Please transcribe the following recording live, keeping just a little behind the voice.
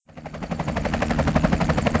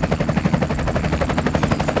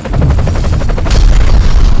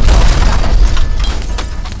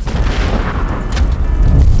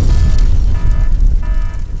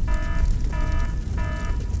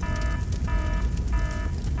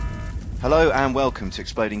Hello and welcome to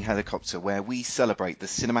Exploding Helicopter, where we celebrate the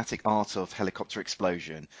cinematic art of helicopter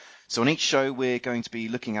explosion. So on each show, we're going to be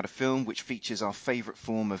looking at a film which features our favourite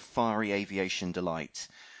form of fiery aviation delight.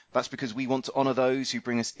 That's because we want to honour those who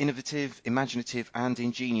bring us innovative, imaginative and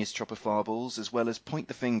ingenious tropophables, as well as point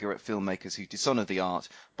the finger at filmmakers who dishonour the art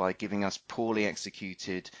by giving us poorly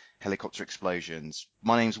executed helicopter explosions.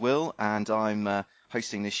 My name's Will and I'm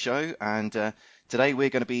hosting this show, and today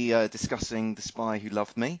we're going to be discussing The Spy Who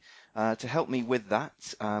Loved Me. To help me with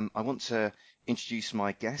that, I want to introduce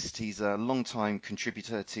my guest. He's a long-time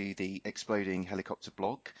contributor to the Exploding Helicopter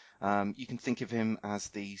blog. You can think of him as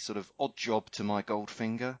the sort of odd job to my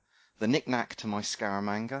Goldfinger, the knick-knack to my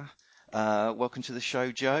Scaramanga. Welcome to the show,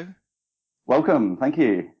 Joe. Welcome, thank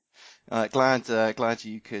you. Glad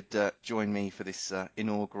you could join me for this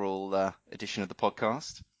inaugural edition of the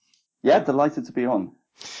podcast. Yeah, delighted to be on.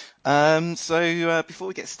 So before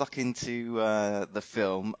we get stuck into the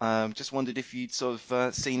film, just wondered if you'd sort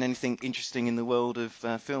of seen anything interesting in the world of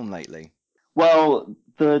film lately. Well,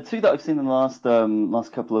 the two that I've seen in the last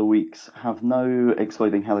couple of weeks have no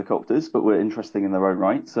exploding helicopters, but were interesting in their own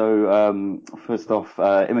right. So first off,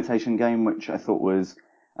 Imitation Game, which I thought was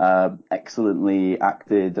excellently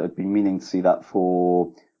acted. I'd been meaning to see that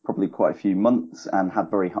for probably quite a few months and had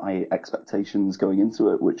very high expectations going into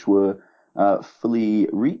it, which were fully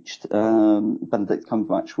reached. Benedict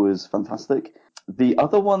Cumberbatch was fantastic. The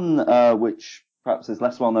other one, which perhaps is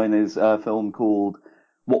less well known, is a film called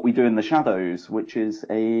What We Do in the Shadows, which is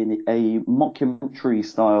a mockumentary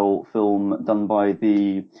style film done by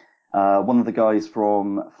the one of the guys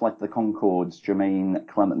from Flight of the Conchords, Jermaine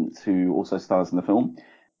Clement, who also stars in the film.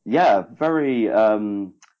 Yeah, very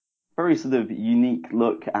sort of unique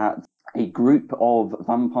look at a group of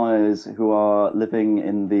vampires who are living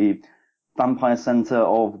in the vampire centre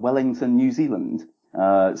of Wellington, New Zealand.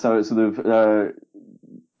 So it sort of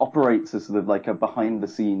operates as sort of like a behind the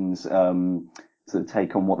scenes sort of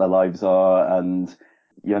take on what their lives are, and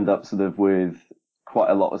you end up sort of with quite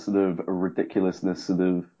a lot of sort of ridiculousness. Sort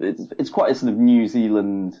of it's quite a sort of New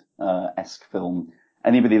Zealand esque film.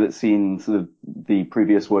 Anybody that's seen sort of the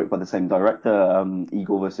previous work by the same director,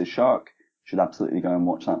 Eagle versus Shark, should absolutely go and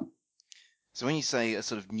watch that. So when you say a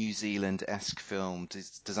sort of New Zealand-esque film,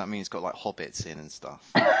 does that mean it's got like hobbits in and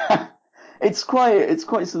stuff? It's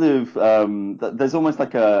quite sort of, there's almost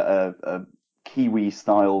like a Kiwi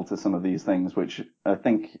style to some of these things, which I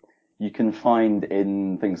think you can find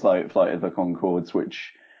in things like Flight of the Conchords,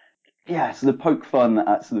 which, yeah, sort of poke fun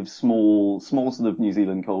at sort of small sort of New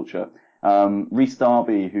Zealand culture. Rhys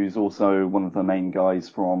Darby, who's also one of the main guys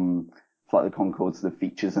from Flight of the Conchords, sort of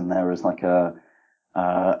features in there as like a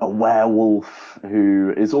werewolf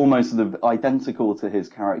who is almost sort of identical to his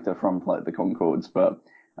character from Flight of the Conchords, but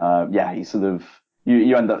yeah, he sort of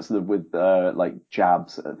you end up sort of with like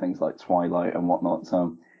jabs at things like Twilight and whatnot.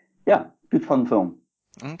 So yeah, good fun film.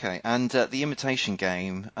 Okay, and The Imitation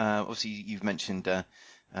Game, obviously you've mentioned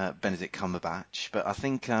Benedict Cumberbatch, but I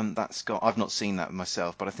think I've not seen that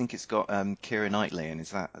myself, but I think it's got Keira Knightley in.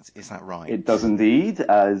 Is that right? It does indeed,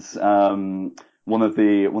 as one of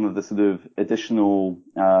the sort of additional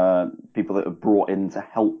people that are brought in to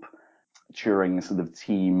help Turing's sort of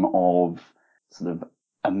team of sort of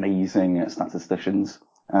amazing statisticians,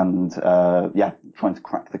 and yeah, trying to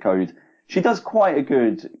crack the code. She does quite a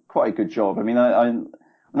good job. I mean, I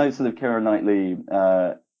know sort of Keira Knightley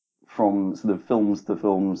from sort of films to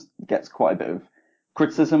films gets quite a bit of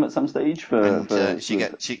criticism at some stage for she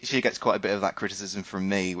gets quite a bit of that criticism from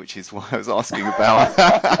me, which is why I was asking about.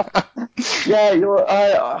 Yeah,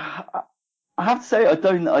 I have to say I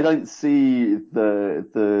don't see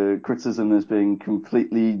the criticism as being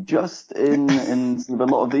completely just in sort of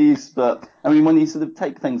a lot of these, but I mean when you sort of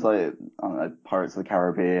take things like, I don't know, Pirates of the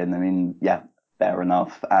Caribbean, I mean, yeah, fair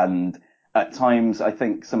enough. And at times I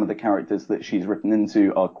think some of the characters that she's written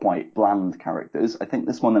into are quite bland characters. I think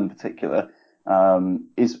this one in particular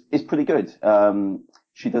is pretty good.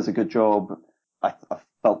 She does a good job. I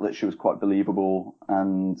felt that she was quite believable,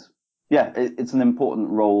 and yeah, it's an important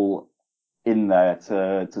role in there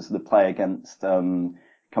to sort of play against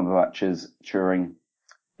Cumberbatch's Turing.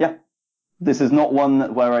 Yeah, this is not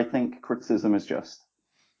one where I think criticism is just.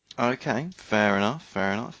 Okay, fair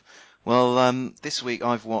enough. Well, this week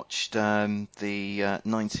I've watched the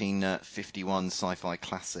 1951 sci-fi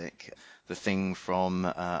classic, The Thing from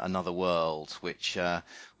Another World, which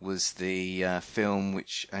was the film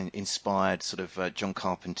which inspired sort of John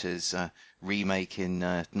Carpenter's remake in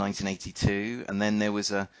 1982, and then there was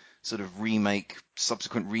a sort of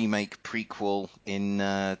subsequent remake prequel in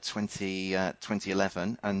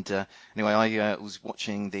 2011. And anyway, I was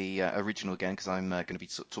watching the original again because I'm going to be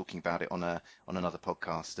talking about it on another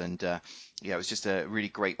podcast. And yeah, it was just a really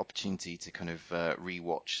great opportunity to kind of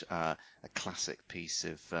rewatch a classic piece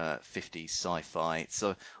of 50s sci-fi.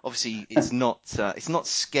 So obviously it's not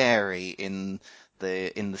scary in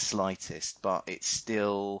the slightest, but it's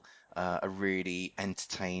still a really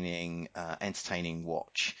entertaining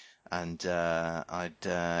watch. And if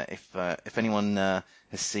anyone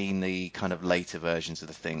has seen the kind of later versions of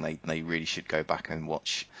the thing, they really should go back and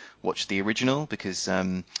watch the original, because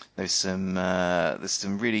there's some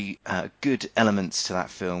really good elements to that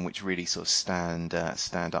film which really sort of stand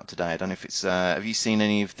up today. I don't know if it's have you seen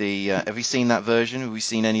any of the have you seen that version? Have you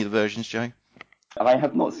seen any of the versions, Joe? I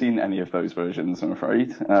have not seen any of those versions, I'm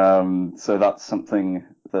afraid. So that's something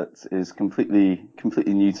that is completely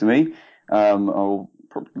new to me. I'll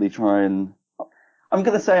probably try and. I'm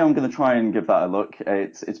going to say I'm going to try and give that a look.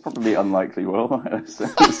 It's probably unlikely, Will, as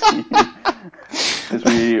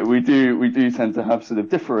we do tend to have sort of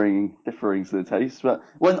differing sort of tastes. But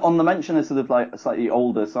when on the mention of sort of like slightly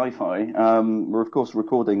older sci-fi, we're of course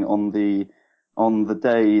recording on the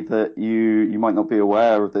day that you might not be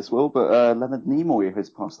aware of this, Will, but Leonard Nimoy has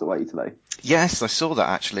passed away today. Yes, I saw that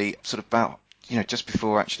actually, sort of about just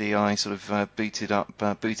before actually I sort of booted up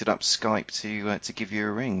Skype to give you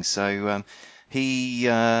a ring. So he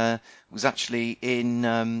was actually in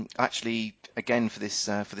actually again for this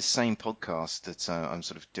same podcast that I'm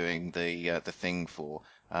sort of doing the thing for.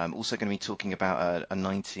 Also going to be talking about a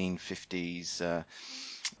 1950s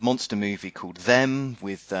monster movie called Them,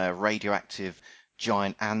 with radioactive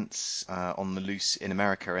giant ants on the loose in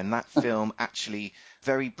America. And that film actually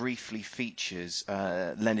very briefly features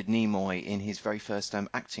Leonard Nimoy in his very first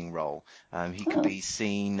acting role. He could be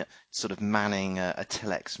seen sort of manning a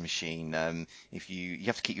telex machine. If you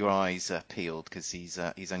have to keep your eyes peeled, because he's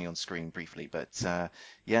only on screen briefly, but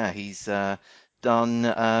yeah, he's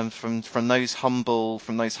done from those humble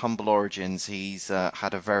origins. He's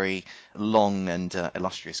had a very long and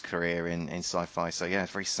illustrious career in sci-fi. So yeah,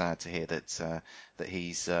 it's very sad to hear that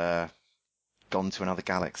he's gone to another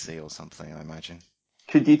galaxy or something, I imagine.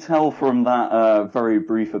 Could you tell from that very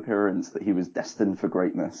brief appearance that he was destined for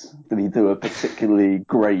greatness? Did he do a particularly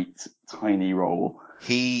great tiny role?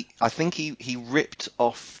 I think he ripped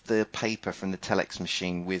off the paper from the telex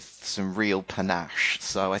machine with some real panache.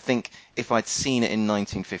 So I think if I'd seen it in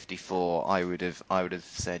 1954, I would have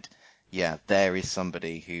said, yeah, there is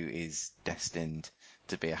somebody who is destined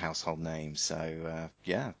to be a household name. So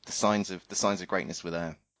yeah, the signs of greatness were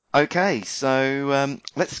there. Okay, so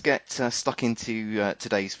let's get stuck into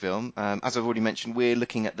today's film. As I've already mentioned, we're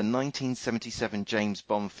looking at the 1977 James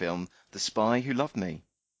Bond film, The Spy Who Loved Me.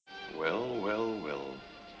 Well, well, well.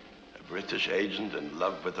 A British agent in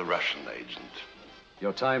love with a Russian agent.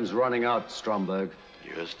 Your time's running out, Stromberg.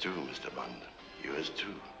 Yours too, Mr. Bond. Yours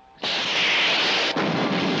too.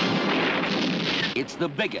 It's the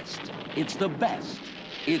biggest. It's the best.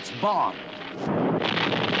 It's Bond.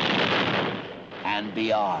 And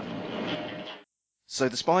beyond. So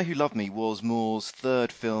The Spy Who Loved Me was Moore's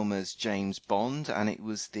third film as James Bond, and it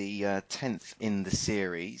was the 10th in the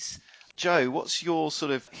series. Joe, what's your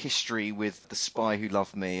sort of history with The Spy Who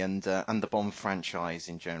Loved Me and the Bond franchise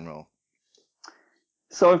in general?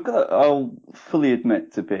 So I'll fully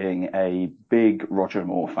admit to being a big Roger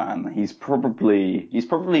Moore fan. He's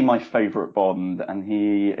probably my favourite Bond, and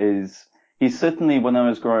he's certainly, when I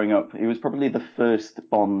was growing up, he was probably the first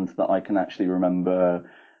Bond that I can actually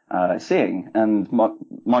remember seeing. And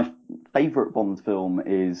my favourite Bond film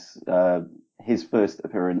is his first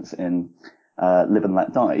appearance in Live and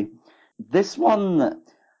Let Die. This one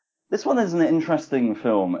is an interesting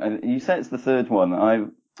film, and you say it's the third one. I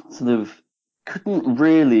sort of couldn't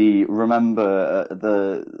really remember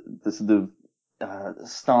the sort of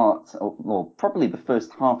start, or probably the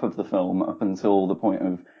first half of the film up until the point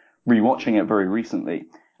of rewatching it very recently.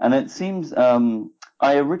 And it seems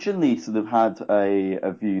I originally sort of had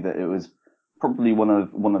a view that it was probably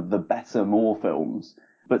one of the better Moore films,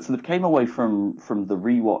 but sort of came away from the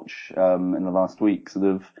rewatch in the last week sort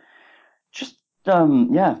of just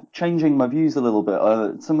changing my views a little bit.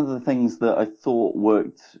 Some of the things that I thought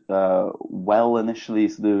worked well initially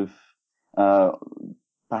sort of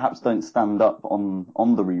perhaps don't stand up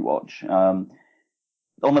on the rewatch.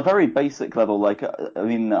 On a very basic level, like I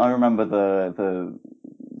mean, I remember the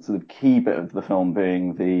sort of key bit of the film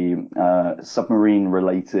being the submarine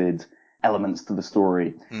related elements to the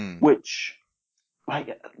story, which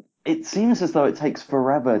like it seems as though it takes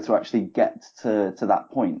forever to actually get to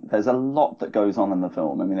that point. There's a lot that goes on in the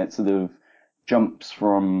film. I mean, it's sort of jumps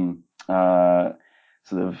from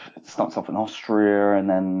sort of it starts off in Austria and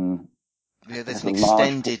then Yeah, there's there's an a large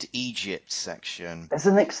extended Egypt section there's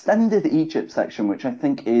an extended Egypt section which I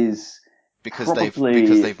think is because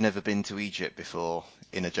probably they've never been to Egypt before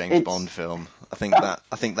in a James Bond it's film. I think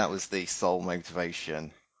that was the sole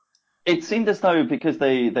motivation. it seemed as though because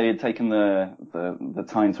they had taken the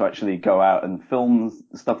time to actually go out and film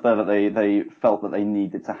stuff there that they felt that they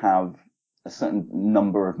needed to have a certain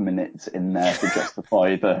number of minutes in there to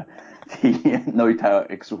justify the no doubt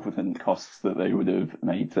exorbitant costs that they would have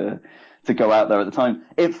made to go out there at the time.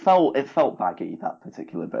 It felt baggy, that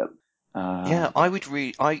particular bit. Yeah,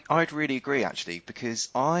 I'd really agree actually because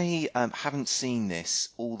I haven't seen this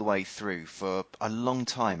all the way through for a long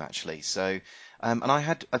time actually. So, and I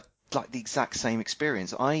had like the exact same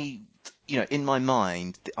experience. In my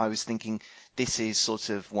mind, I was thinking this is sort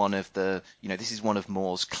of one of this is one of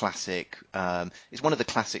Moore's classic. It's one of the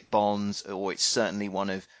classic Bonds, or it's certainly one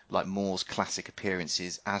of like Moore's classic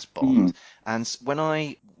appearances as Mm, Bond. And when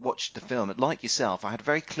I watched the film, like yourself, I had a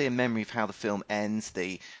very clear memory of how the film ends,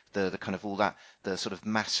 the kind of all that the sort of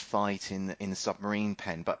mass fight in the submarine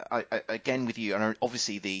pen. But I again with you, and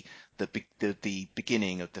obviously the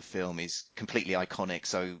beginning of the film is completely iconic.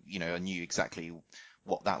 So I knew exactly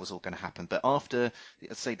what that was all going to happen. But after,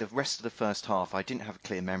 let's say, the rest of the first half, I didn't have a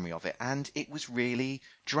clear memory of it, and it was really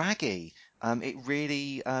draggy. It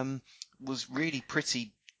really was really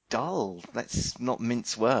pretty dull. Let's not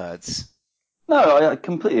mince words. no, I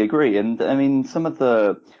completely agree. And I mean, some of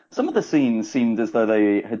the scenes seemed as though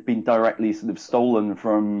they had been directly sort of stolen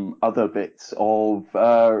from other bits of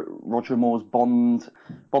Roger Moore's Bond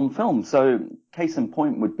film. So, case in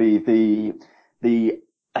point would be the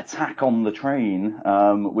attack on the train,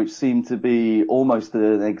 which seemed to be almost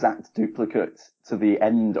an exact duplicate to the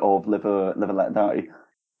end of Live and Let Die,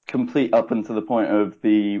 complete up until the point of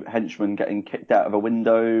the henchman getting kicked out of a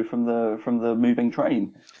window from the moving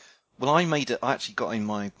train. Well, I actually got in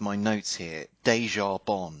my notes here, Deja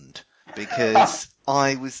Bond, because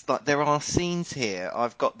I was like, there are scenes here.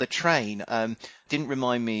 I've got the train, didn't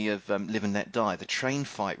remind me of Live and Let Die. The train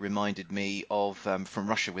fight reminded me of From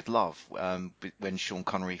Russia with Love, when Sean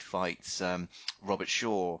Connery fights Robert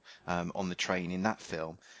Shaw on the train in that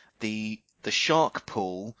film. The shark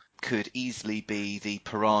pool could easily be the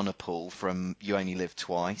piranha pool from You Only Live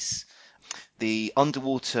Twice. There's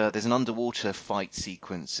an underwater fight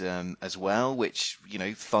sequence as well, which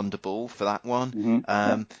Thunderball for that one.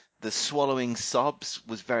 Yeah. The swallowing subs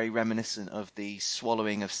was very reminiscent of the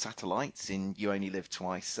swallowing of satellites in You Only Live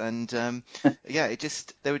Twice, and yeah, it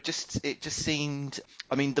just seemed.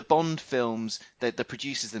 I mean, the Bond films, the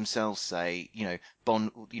producers themselves say,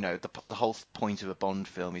 Bond, the whole point of a Bond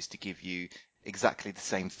film is to give you exactly the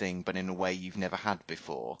same thing, but in a way you've never had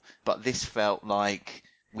before. But this felt like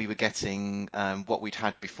we were getting what we'd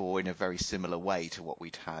had before in a very similar way to what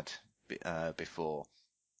we'd had before.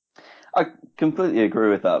 I completely agree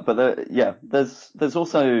with that, but yeah, there's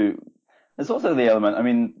also the element. I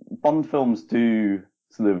mean, Bond films do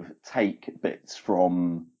sort of take bits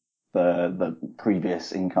from the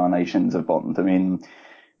previous incarnations of Bond. I mean,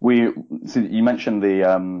 so you mentioned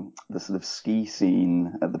the sort of ski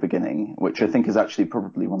scene at the beginning, which I think is actually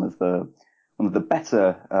probably one of the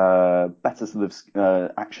better sort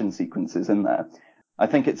of action sequences in there. I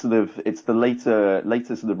think it's the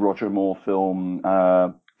later sort of Roger Moore film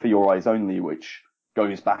For Your Eyes Only, which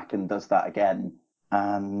goes back and does that again.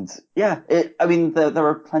 And yeah, I mean, there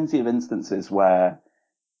are plenty of instances where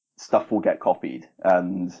stuff will get copied,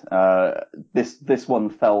 and this one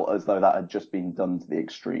felt as though that had just been done to the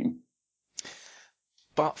extreme.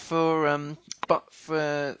 But for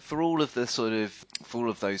all of the for all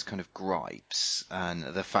of those kind of gripes and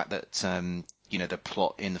the fact that the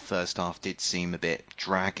plot in the first half did seem a bit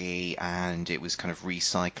draggy and it was kind of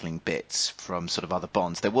recycling bits from sort of other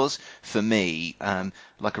Bonds, there was for me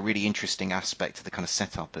like a really interesting aspect to the kind of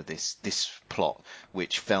setup of this plot,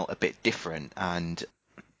 which felt a bit different and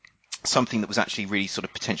something that was actually really sort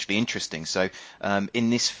of potentially interesting. So in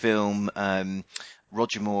this film,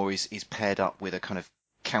 Roger Moore is paired up with a kind of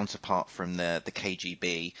counterpart from the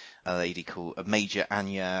KGB, a lady called Major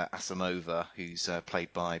Anya Asimova, who's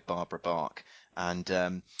played by Barbara Bach, and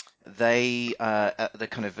they at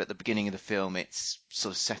the beginning of the film, it's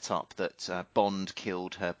sort of set up that Bond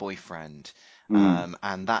killed her boyfriend, Mm.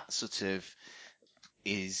 and that sort of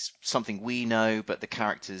is something we know, but the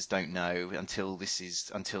characters don't know until this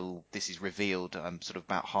is revealed, sort of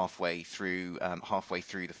about halfway through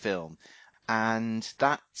the film, and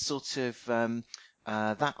that sort of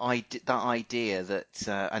that idea that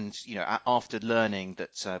and after learning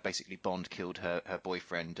that basically Bond killed her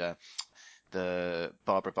boyfriend, the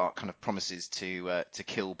Barbara Bach kind of promises to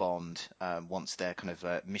kill Bond once their kind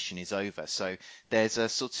of mission is over. So there's a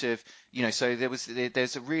sort of, so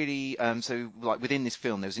there's a really so like within this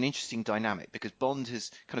film there's an interesting dynamic, because Bond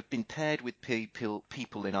has kind of been paired with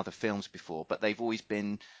people in other films before, but they've always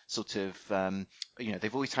been sort of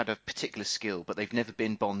they've always had a particular skill, but they've never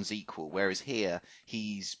been Bond's equal. Whereas here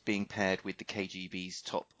he's being paired with the KGB's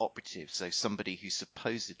top operative, so somebody who's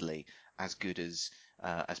supposedly as good as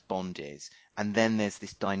Bond is. And then there's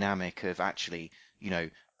this dynamic of actually,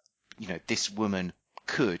 this woman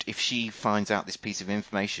could, if she finds out this piece of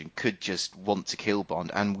information, could just want to kill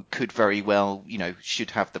Bond, and could very well,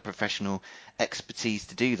 should have the professional expertise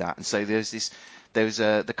to do that. And so there's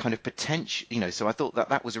the kind of potential, so I thought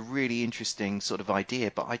that was a really interesting sort of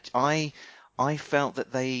idea, but I felt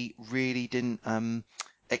that they really didn't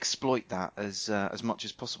exploit that as much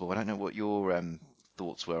as possible. I don't know what your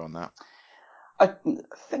thoughts were on that. I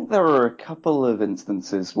think there are a couple of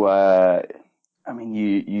instances where, I mean,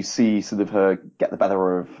 you see sort of her get the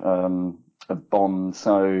better of Bond.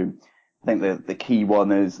 So I think the key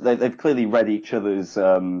one is they've clearly read each other's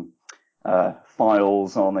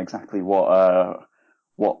files on exactly what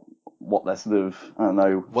their sort of, I don't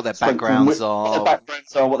know, what their backgrounds are,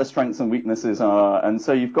 what their strengths and weaknesses are, and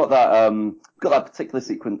so you've got that particular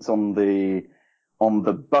sequence on the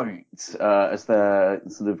boat as they're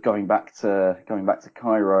sort of going back to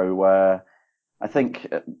Cairo, where I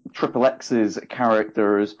think Triple X's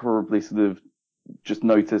character has probably sort of just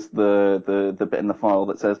noticed the bit in the file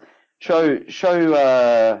that says show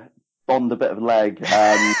Bond a bit of leg,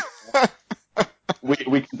 and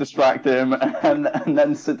we can distract him and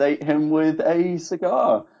then sedate him with a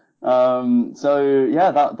cigar. So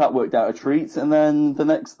yeah, that worked out a treat. And then the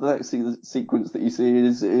next sequence that you see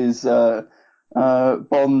is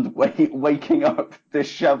Bond waking up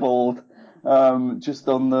disheveled, just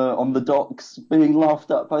on the docks, being laughed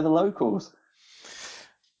at by the locals.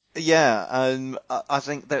 Yeah, I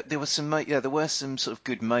think that there were some sort of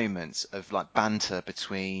good moments of like banter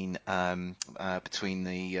between the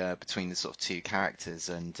sort of two characters,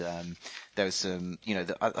 and there was some,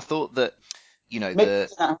 I thought that, Maybe that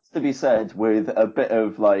has to be said with a bit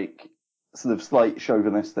of like sort of slight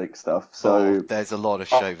chauvinistic stuff. So there's a lot of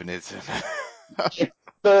chauvinism.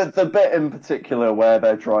 The bit in particular where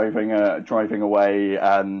they're driving away,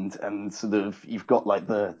 and sort of you've got like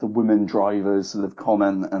the women drivers sort of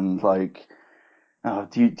comment and like, oh,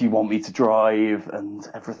 do you want me to drive, and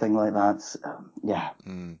everything like that. Yeah.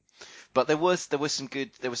 But there was some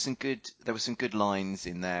good lines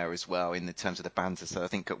in there as well in the terms of the banter. So I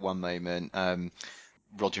think at one moment,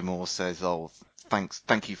 Roger Moore says, "Oh,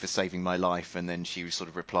 thank you for saving my life," and then she sort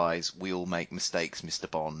of replies, "We all make mistakes,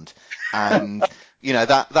 Mr. Bond," and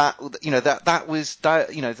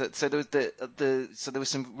so there were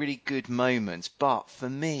some really good moments, but for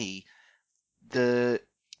me, there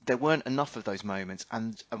weren't enough of those moments,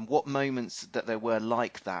 and what moments that there were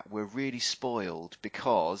like that were really spoiled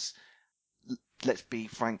because, let's be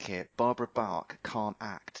frank here, Barbara Bach can't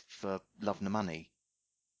act for love nor money.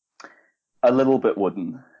 A little bit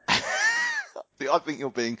wooden. I think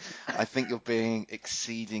you're being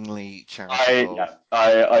exceedingly charitable.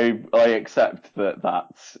 I accept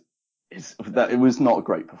that it was not a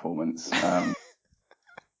great performance. I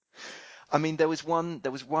mean, there was one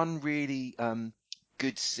really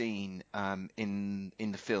good scene in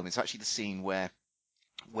the film. It's actually the scene where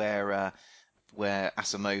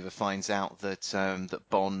Asimova finds out that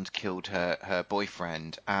Bond killed her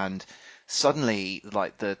boyfriend, and suddenly,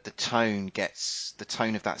 like the tone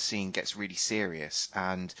of that scene gets really serious,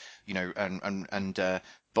 and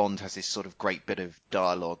Bond has this sort of great bit of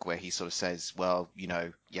dialogue where he sort of says, "Well,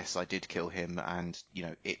 yes, I did kill him, and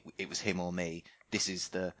it was him or me. This is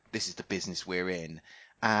the business we're in,"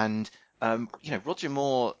 and Roger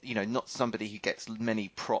Moore, not somebody who gets many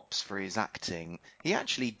props for his acting. He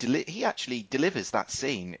actually delivers that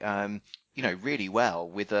scene, really well,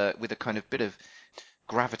 with a kind of bit of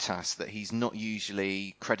gravitas that he's not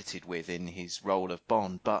usually credited with in his role of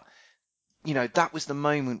Bond. But that was the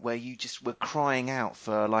moment where you just were crying out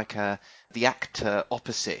for like the actor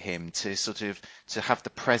opposite him to sort of to have the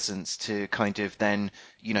presence to kind of then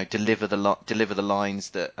deliver the lines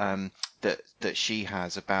that that she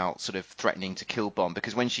has about sort of threatening to kill Bond,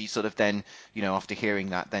 because when she sort of then after hearing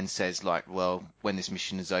that then says like, well, when this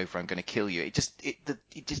mission is over, I'm going to kill you. It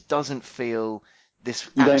just doesn't feel this.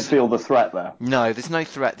 You don't feel the threat there. No, there's no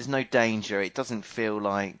threat. There's no danger. It doesn't feel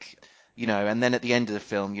like. And then at the end of the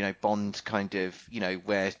film, Bond kind of,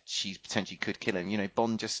 where she potentially could kill him,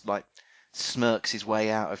 Bond just like smirks his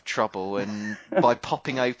way out of trouble and by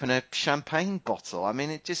popping open a champagne bottle. I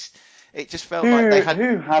mean, it just, it just felt like they had.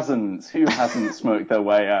 Who hasn't smoked their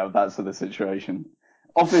way out of that sort of situation?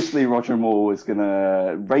 Obviously, Roger Moore was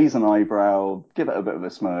gonna raise an eyebrow, give it a bit of a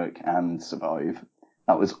smirk, and survive.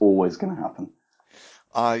 That was always gonna happen.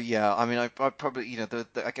 Yeah. I mean, I probably,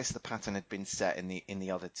 I guess the pattern had been set in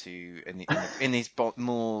the other two, in his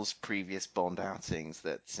Moore's previous Bond outings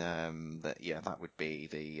that would be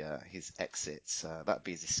his exits. That'd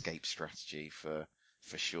be his escape strategy for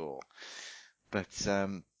sure. But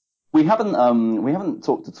We haven't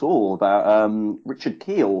talked at all about Richard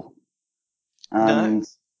Keel and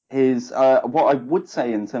his what I would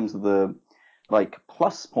say in terms of the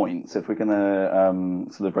plus points, if we're gonna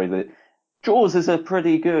sort of raise it. Jaws is a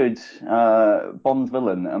pretty good Bond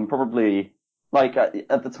villain, and probably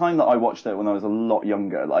at the time that I watched it when I was a lot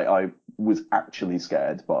younger, I was actually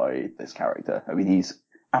scared by this character. I mean, he's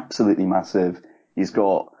absolutely massive. He's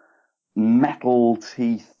got metal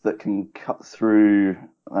teeth that can cut through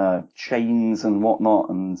chains and whatnot,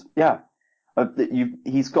 and yeah,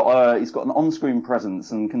 he's got an on-screen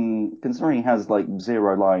presence, and considering he has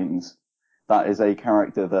zero lines, that is a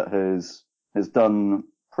character that has done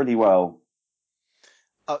pretty well.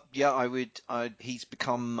 Yeah, I would. He's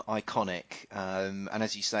become iconic, and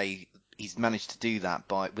as you say, he's managed to do that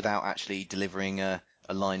without actually delivering a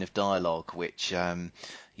line of dialogue, which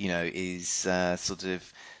is sort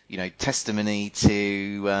of testimony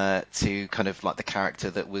to kind of like the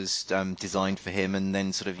character that was designed for him, and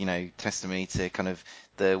then sort of testimony to kind of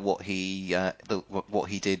what he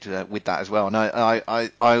did with that as well. And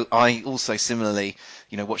I also similarly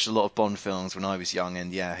watched a lot of Bond films when I was young,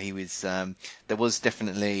 and yeah, he was there was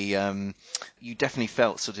definitely you definitely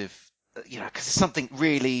felt sort of because something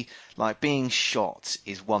really like being shot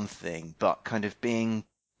is one thing, but kind of being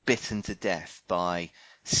bitten to death by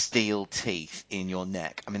steel teeth in your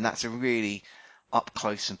neck, I mean, that's a really up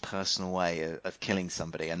close and personal way of killing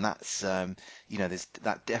somebody, and that's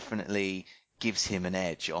that definitely gives him an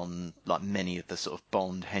edge on like many of the sort of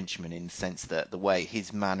Bond henchmen, in the sense that the way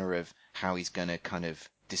his manner of how he's going to kind of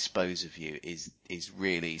dispose of you is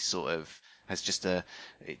really sort of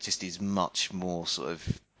it just is much more sort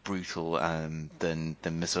of brutal than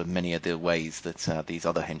sort of many of the ways that these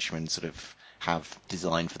other henchmen sort of have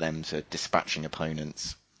designed for them to dispatching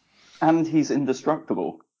opponents. And he's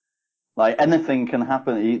indestructible. Like anything can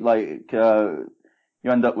happen. You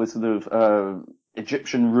end up with sort of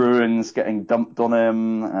Egyptian ruins getting dumped on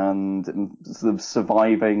him, and sort of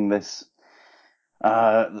surviving this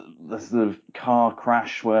sort of car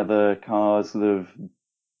crash where the car sort of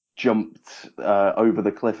jumped over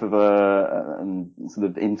the cliff and sort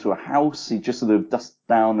of into a house. He just sort of dusts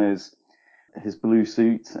down his blue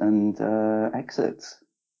suit and exits.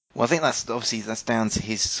 Well, I think that's down to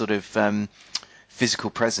his sort of physical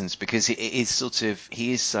presence, because he is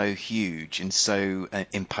so huge and so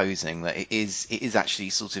imposing that it is actually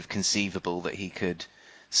sort of conceivable that he could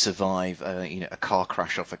survive a car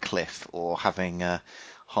crash off a cliff, or having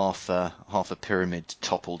half a pyramid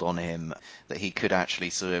toppled on him, that he could actually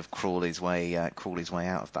sort of crawl his way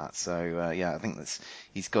out of that. So I think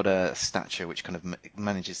he's got a stature which kind of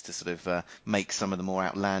manages to sort of make some of the more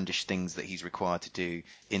outlandish things that he's required to do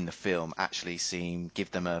in the film actually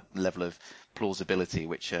give them a level of plausibility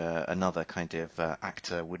which another kind of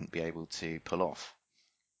actor wouldn't be able to pull off.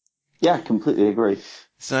 Yeah, completely agree.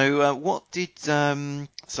 So I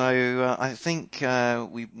think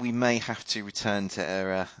we may have to return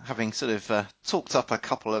to having sort of talked up a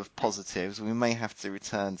couple of positives. We may have to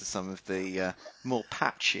return to some of the more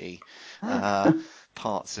patchy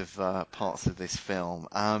parts of this film.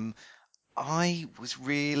 I was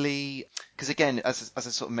really, because again, as I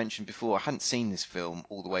sort of mentioned before, I hadn't seen this film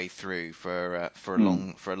all the way through for a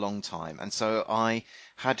long time, and so I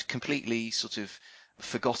had completely sort of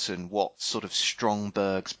forgotten what sort of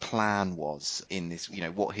Stromberg's plan was in this.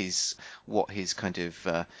 What his kind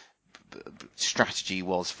of strategy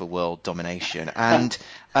was for world domination, and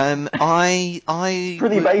I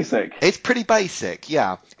pretty basic. It's pretty basic,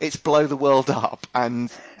 yeah. It's blow the world up,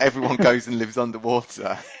 and everyone goes and lives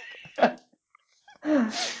underwater.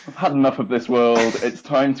 I've had enough of this world. It's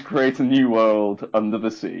time to create a new world under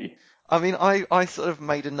the sea. I mean, I sort of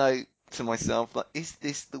made a note to myself, like, is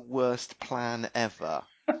this the worst plan ever?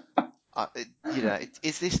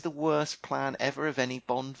 Is this the worst plan ever of any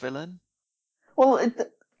Bond villain? Well,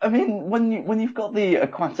 I mean, when you've got the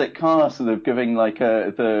aquatic car sort of giving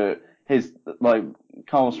his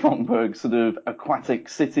Carl Stromberg sort of aquatic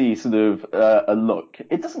city sort of a look,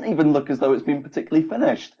 it doesn't even look as though it's been particularly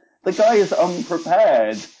finished. The guy is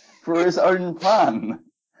unprepared for his own plan.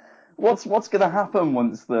 what's going to happen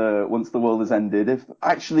once the world has ended? If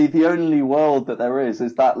actually the only world that there is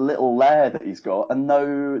that little lair that he's got, and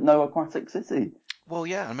no aquatic city. Well,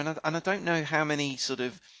 yeah, I mean, and I don't know how many sort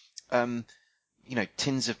of,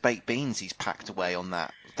 tins of baked beans he's packed away on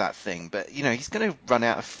that thing, but he's going to run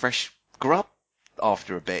out of fresh grub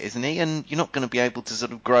after a bit, isn't he? And you're not going to be able to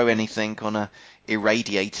sort of grow anything on a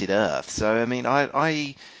irradiated Earth. So, I mean,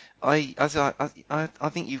 I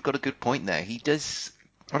think you've got a good point there. He does.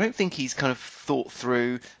 I don't think he's kind of thought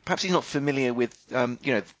through. Perhaps he's not familiar with,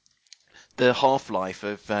 the half-life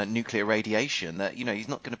of nuclear radiation. That he's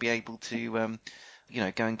not going to be able to,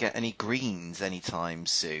 go and get any greens anytime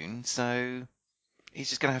soon. So he's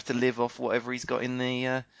just going to have to live off whatever he's got in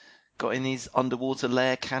his underwater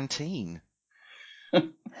lair canteen.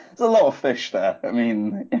 There's a lot of fish there. I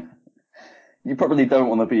mean, you probably don't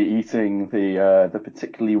want to be eating the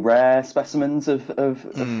particularly rare specimens of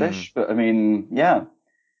fish, but I mean, yeah,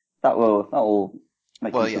 that will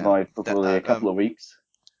make you survive for probably a couple of weeks.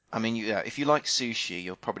 I mean, if you like sushi,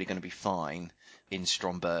 you're probably going to be fine in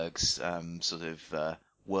Stromberg's sort of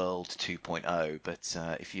World 2.0. But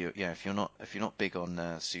if you're not big on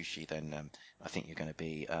sushi, then I think you're going to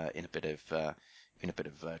be in a bit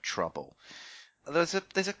of trouble.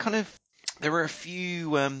 There are a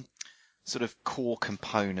few sort of core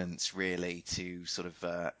components really to sort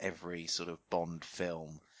of every sort of Bond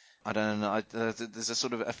film. I don't know. There's a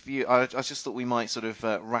sort of a few. I just thought we might sort of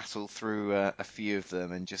rattle through a few of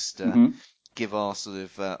them and just give our sort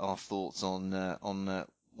of our thoughts on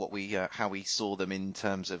what how we saw them in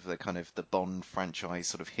terms of the kind of the Bond franchise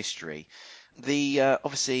sort of history. The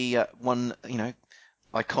obviously one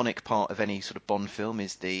iconic part of any sort of Bond film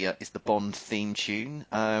is the Bond theme tune.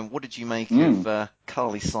 What did you make of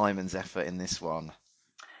Carly Simon's effort in this one?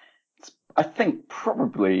 I think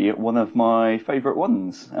probably one of my favourite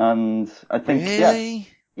ones, and I think really?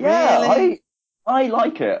 I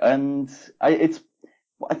like it, and I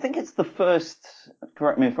think it's the first.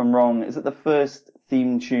 Correct me if I'm wrong. Is it the first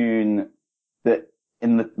theme tune that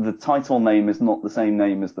in the title name is not the same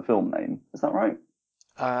name as the film name? Is that right?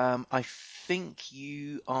 I think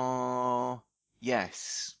you are.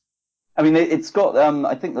 Yes. I mean, it's got.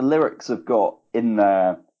 I think the lyrics have got in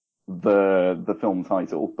there the film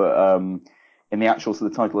title, but in the actual sort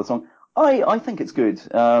of title of the song, I think it's good.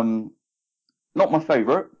 Not my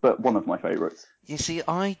favourite, but one of my favourites. You see,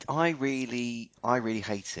 I really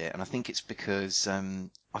hate it, and I think it's because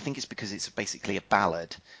it's basically a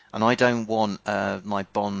ballad, and I don't want my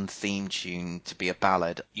Bond theme tune to be a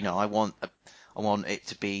ballad. I want it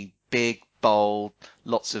to be big, bold,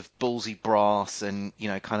 lots of ballsy brass, and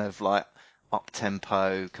kind of like up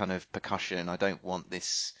tempo kind of percussion. I don't want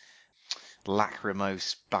this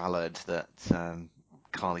lachrymose ballad that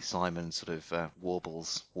Carly Simon sort of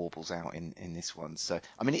warbles out in this one. So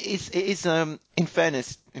I mean, it is in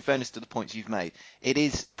fairness to the points you've made, it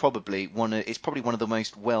is probably one of the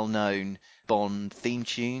most well known Bond theme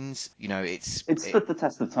tunes. It's stood the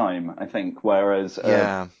test of time, I think. Whereas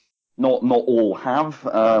not all have.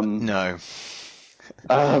 No.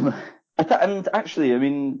 And actually, I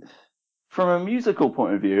mean, from a musical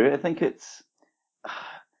point of view, I think it's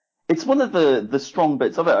one of the strong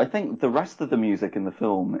bits of it. I think the rest of the music in the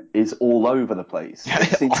film is all over the place.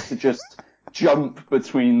 It seems to just jump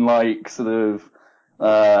between like sort of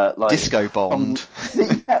like Disco Bond.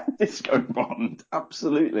 Disco Bond,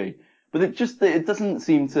 absolutely. But it doesn't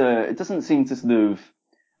seem to sort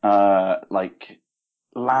of like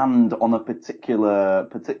land on a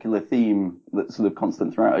particular theme that's sort of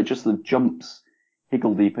constant throughout. It just sort of jumps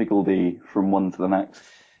higgledy-piggledy from one to the next.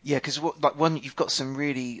 Yeah, because you've got some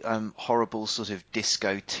really horrible sort of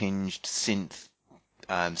disco-tinged synth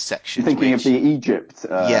sections. Thinking of the Egypt.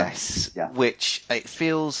 Yes, yeah. Which it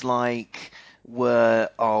feels like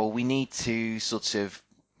we need to sort of,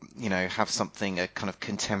 have something, a kind of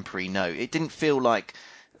contemporary note. It didn't feel like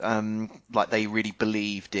they really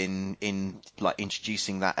believed in like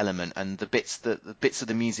introducing that element, and the bits of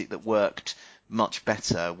the music that worked much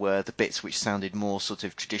better were the bits which sounded more sort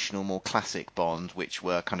of traditional, more classic Bond, which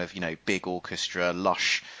were kind of big orchestra,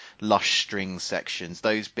 lush string sections.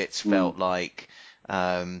 Those bits felt like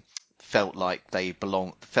they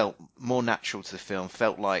felt more natural to the film,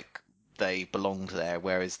 felt like they belonged there,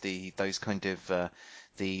 whereas those kind of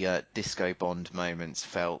the disco Bond moments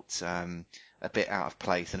felt a bit out of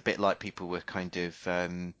place, and a bit like people were kind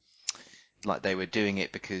of like they were doing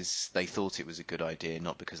it because they thought it was a good idea,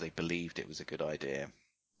 not because they believed it was a good idea.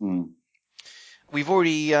 We've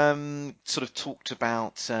already sort of talked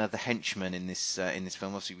about the henchmen in this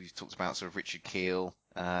film. Obviously, we've talked about sort of Richard Kiel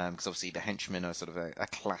because obviously the henchmen are sort of a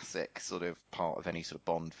classic sort of part of any sort of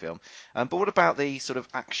Bond film. But what about the sort of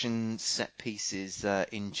action set pieces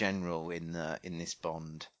in general in this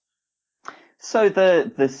Bond? So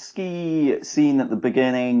the ski scene at the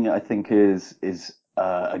beginning, I think, is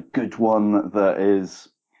a good one. That is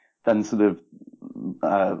then sort of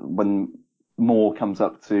when more comes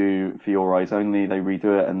up to For Your Eyes Only, they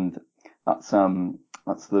redo it, and that's sort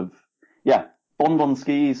of, yeah, Bond on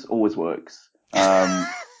skis always works.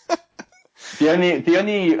 The only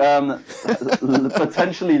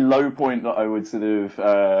potentially low point that I would sort of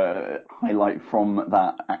highlight from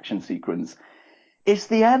that action sequence is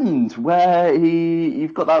the end, where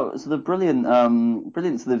you've got that sort of brilliant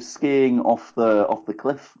sort of skiing off the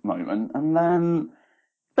cliff moment, and then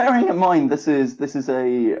bearing in mind this is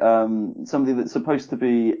a somebody that's supposed to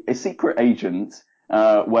be a secret agent,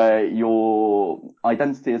 where your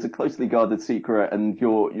identity is a closely guarded secret, and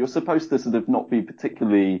you're supposed to sort of not be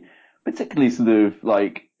particularly sort of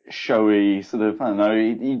like showy, sort of, I don't know,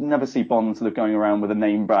 you never see Bond sort of going around with a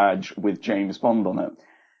name badge with James Bond on it.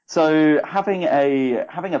 So having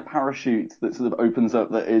a parachute that sort of opens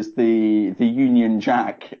up that is the Union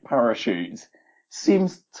Jack parachute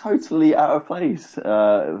seems totally out of place,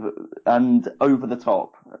 and over the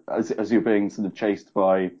top as you're being sort of chased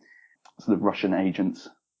by sort of Russian agents.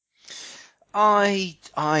 I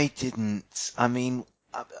didn't. I mean,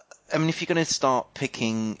 if you're going to start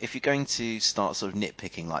picking, if you're going to start sort of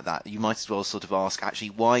nitpicking like that, you might as well sort of ask, actually,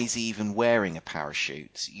 why is he even wearing a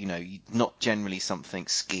parachute? You know, not generally something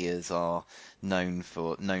skiers are known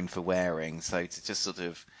for wearing. So to just sort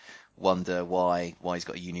of wonder why he's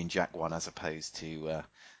got a Union Jack one as opposed to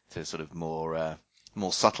sort of more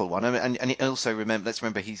subtle one. And also let's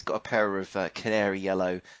remember he's got a pair of canary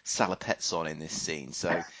yellow salopettes on in this scene.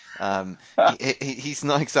 So he's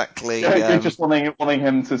not exactly just wanting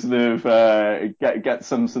him to sort of get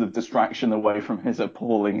some sort of distraction away from his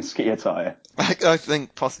appalling ski attire. I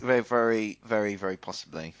think very, very, very, very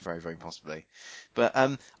possibly, very, very possibly. But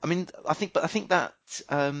I think that.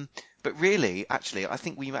 But really, actually, I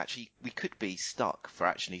think we could be stuck for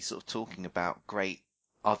actually sort of talking about great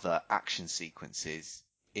other action sequences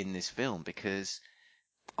in this film, because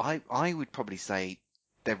I would probably say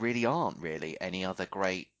there really aren't really any other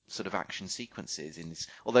great sort of action sequences in this,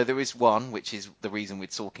 although there is one which is the reason we're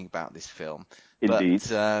talking about this film. Indeed.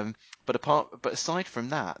 But aside from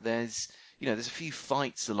that, there's a few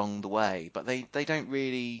fights along the way, but they don't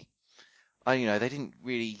really, they didn't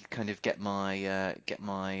really kind of get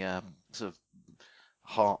my sort of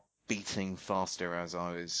heart beating faster as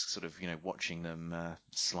I was sort of watching them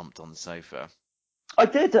slumped on the sofa. I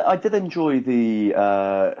did enjoy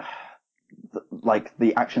the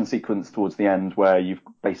action sequence towards the end, where you've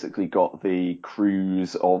basically got the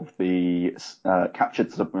crews of the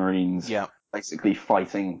captured submarines, basically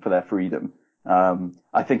fighting for their freedom.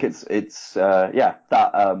 I think that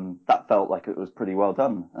felt like it was pretty well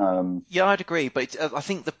done. Yeah, I'd agree, but I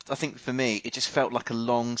think for me it just felt like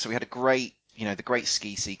so we had a great, the great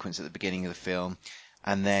ski sequence at the beginning of the film,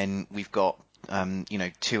 and then we've got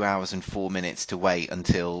 2 hours and 4 minutes to wait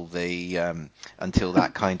until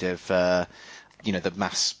that kind of the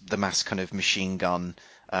mass kind of machine gun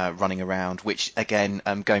running around, which again,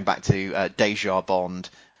 going back to Deja Bond,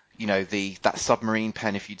 that submarine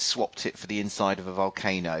pen, if you'd swapped it for the inside of a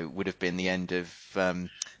volcano, would have been the end of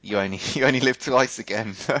you only live twice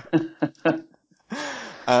again.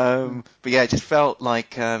 But yeah, it just felt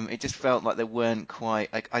like there weren't quite.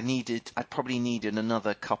 I'd probably needed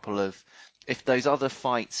another couple of. If those other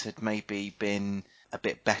fights had maybe been a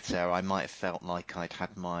bit better, I might have felt like I'd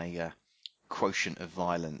had my quotient of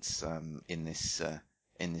violence in this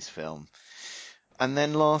film. And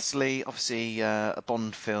then lastly, obviously, a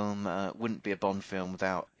Bond film wouldn't be a Bond film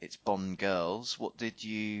without its Bond girls. What did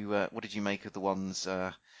you make of the ones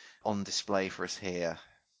on display for us here?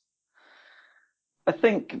 I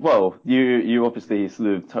think, well, you obviously sort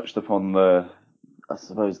of touched upon the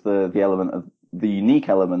element of the unique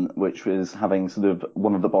element, which was having sort of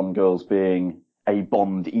one of the Bond girls being a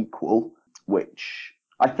Bond equal, which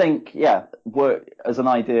I think, as an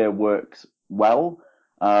idea works well.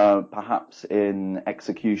 Perhaps in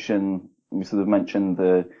execution, you sort of mentioned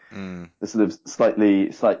the sort of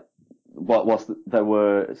whilst there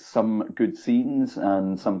were some good scenes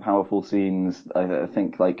and some powerful scenes, I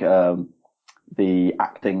think the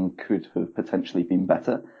acting could have potentially been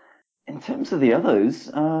better. In terms of the others,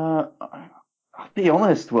 I'll be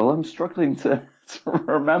honest, Will, I'm struggling to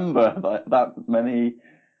remember that many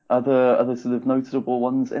other sort of notable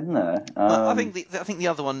ones in there. I think the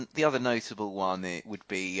other notable one, it would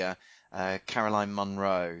be Caroline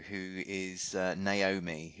Munro, who is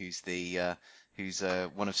Naomi, who's the who's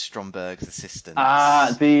one of Stromberg's assistants.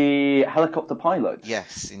 The helicopter pilot.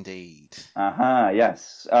 Yes, indeed. Aha,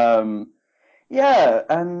 yes. Yeah,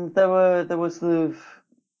 and there was sort of,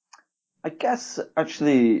 I guess,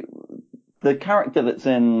 actually, the character that's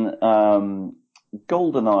in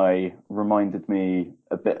GoldenEye reminded me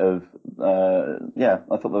a bit of, I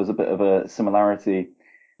thought there was a bit of a similarity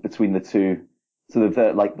between the two, sort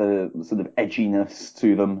of like the sort of edginess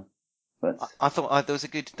to them. But I thought there was a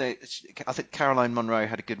good. I think Caroline Munro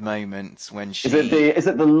had a good moment when she. is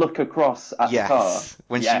it the look across at the car?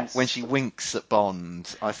 Yes, when she winks at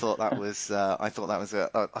Bond. I thought that was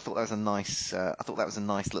a nice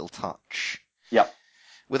little touch. Yeah.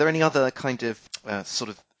 Were there any other kind of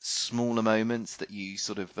sort of smaller moments that you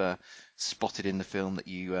sort of spotted in the film that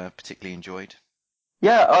you particularly enjoyed?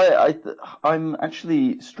 Yeah, I'm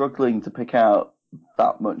actually struggling to pick out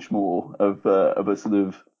that much more of a sort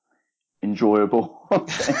of enjoyable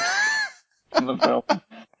thing in the film.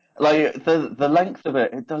 Like the length of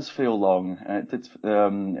it does feel long. It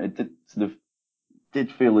did sort of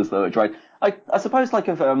did feel as though it dragged. I suppose like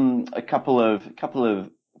of a couple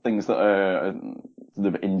of things that are sort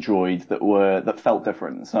of enjoyed that felt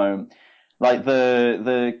different. So like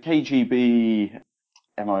the KGB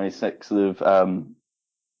MI6 sort of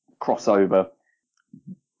crossover,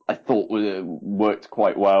 I thought worked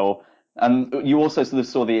quite well. And you also sort of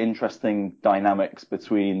saw the interesting dynamics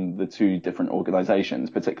between the two different organizations,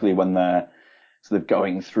 particularly when they're sort of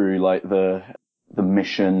going through like the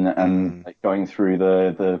mission and like going through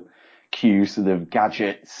the Q sort of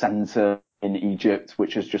gadget center in Egypt,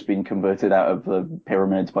 which has just been converted out of the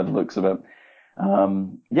pyramids by the looks of it.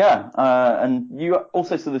 And you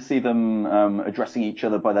also sort of see them addressing each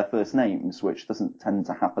other by their first names, which doesn't tend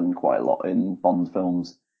to happen quite a lot in Bond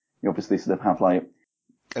films. You obviously sort of have like.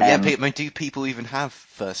 I mean, do people even have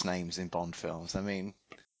first names in Bond films? I mean,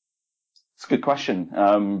 It's a good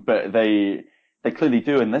question. But they clearly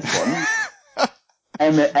do in this one.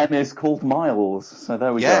 M is called Miles, so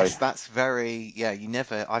there we go. Yes, that's very. Yeah, you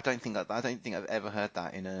never. I don't think I've ever heard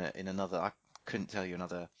that in another. I couldn't tell you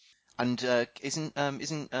another. And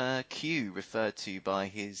isn't Q referred to by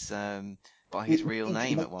his real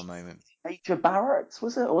name at one moment? Major Barrett,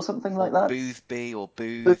 was it, or something like that? Boothby or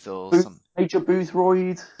Booth or something. Major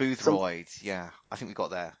Boothroyd. Boothroyd, yeah. I think we got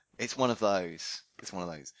there. It's one of those.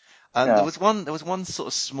 Yeah. There was one sort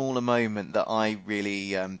of smaller moment that I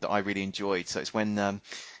really enjoyed. So it's when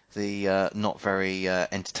the not very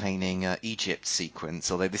entertaining Egypt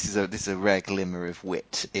sequence, although this is a rare glimmer of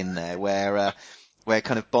wit in there, where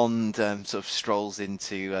kind of Bond sort of strolls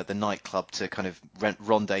into the nightclub to kind of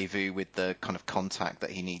rendezvous with the kind of contact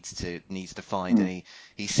that he needs to find, and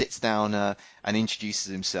he sits down and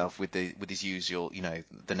introduces himself with his usual,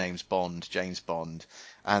 the name's Bond, James Bond,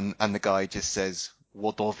 and the guy just says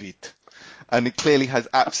 "What of it?" and he clearly has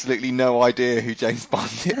absolutely no idea who James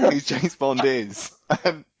Bond is.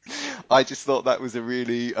 I just thought that was a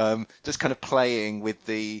really just kind of playing with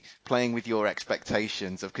your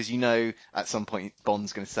expectations of, because at some point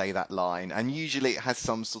Bond's going to say that line, and usually it has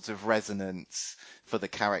some sort of resonance for the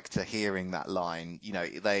character hearing that line.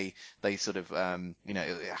 They sort of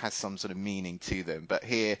it has some sort of meaning to them. But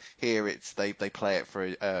here it's they play it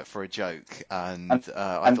for a joke, and I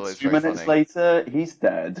thought it was very funny. 2 minutes later, he's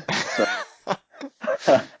dead. So.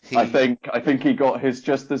 I think he got his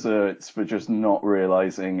just desserts for just not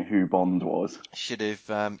realizing who Bond was. Should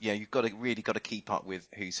have, you've got to keep up with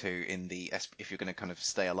who's who in if you're going to kind of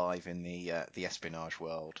stay alive in the espionage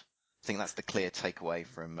world. I think that's the clear takeaway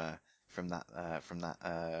from that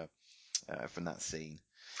scene.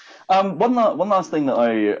 One last thing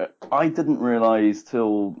that I didn't realize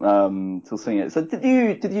till seeing it. So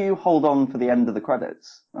did you hold on for the end of the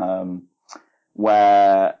credits,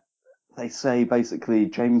 where they say basically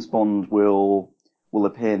James Bond will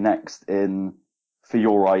appear next in For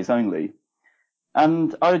Your Eyes Only.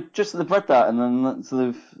 And I just sort of read that and then sort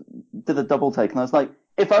of did a double take, and I was like,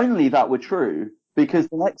 if only that were true, because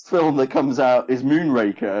the next film that comes out is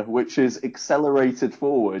Moonraker, which is accelerated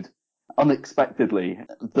forward unexpectedly,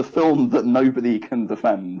 the film that nobody can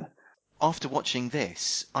defend. After watching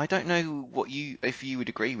this, I don't know if you would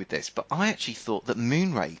agree with this, but I actually thought that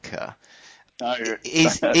Moonraker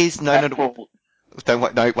is no.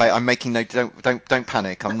 Don't wait. I'm making no. Don't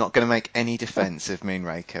panic. I'm not going to make any defense of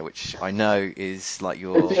Moonraker, which I know is like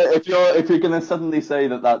your. If you're going to suddenly say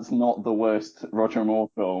that that's not the worst Roger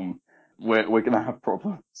Moore film, we're going to have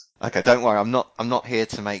problems. Okay, don't worry. I'm not here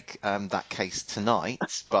to make that case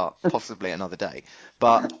tonight, but possibly another day.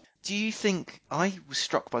 But do you think, I was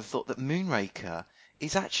struck by the thought that Moonraker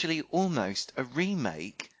is actually almost a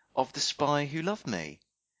remake of The Spy Who Loved Me?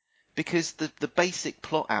 because the basic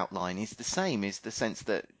plot outline is the same, is the sense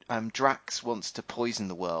that Drax wants to poison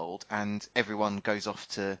the world, and everyone goes off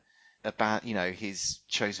to his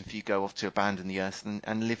chosen few go off to abandon the Earth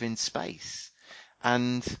and live in space.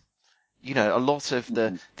 And a lot of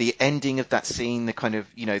the ending of that scene, the kind of,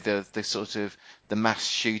 the sort of the mass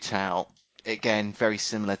shootout, again, very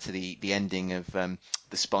similar to the ending of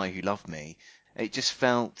The Spy Who Loved Me. It just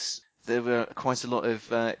felt there were quite a lot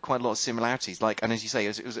of similarities. Like, and as you say,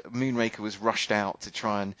 it was Moonraker was rushed out to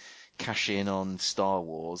try and cash in on Star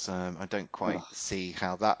Wars. I don't quite see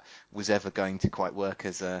how that was ever going to quite work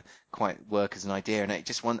as an idea. And I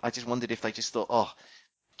just wondered if they just thought,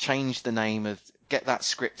 change the name get that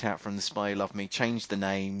script out from The Spy Who Loved Me, change the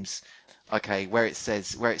names. Okay, where it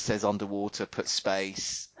says underwater, put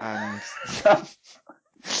space, and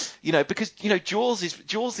because Jaws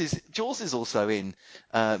is also in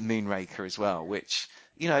Moonraker as well, which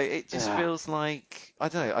it just feels like, I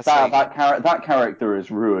don't know. That character is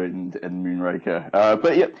ruined in Moonraker.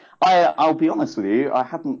 But yeah, I'll be honest with you, I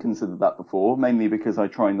hadn't considered that before, mainly because I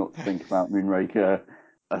try not to think about Moonraker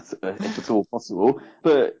if at all possible.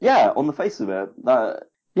 But yeah, on the face of it,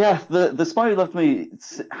 the Spy Who Loved Me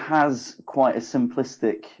has quite a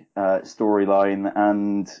simplistic storyline,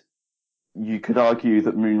 and you could argue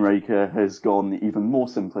that Moonraker has gone even more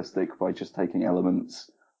simplistic by just taking elements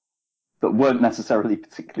that weren't necessarily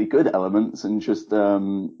particularly good elements and just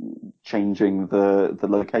changing the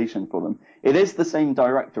location for them. It is the same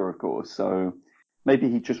director, of course, so maybe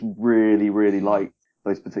he just really, really liked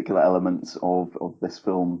those particular elements of this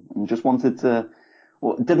film and just wanted to,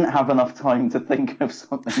 didn't have enough time to think of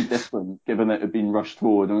something different, given it had been rushed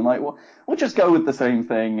forward. And we'll just go with the same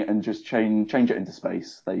thing and just change it into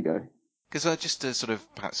space. There you go. Because just to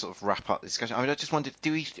perhaps wrap up the discussion, I just wondered,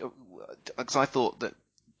 because I thought that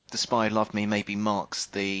The Spy Who Loved Me maybe marks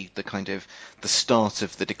the kind of the start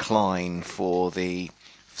of the decline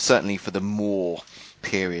certainly for the Moore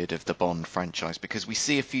period of the Bond franchise, because we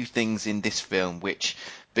see a few things in this film which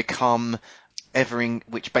which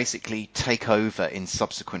basically take over in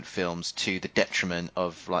subsequent films to the detriment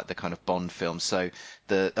of like the kind of Bond films. So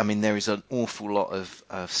there is an awful lot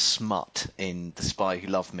of smut in The Spy Who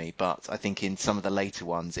Loved Me, but I think in some of the later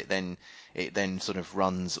ones it then sort of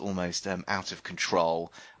runs almost out of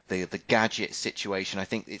control. The gadget situation, I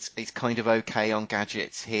think it's kind of okay on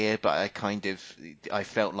gadgets here, but I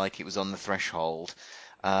felt like it was on the threshold.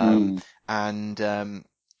 And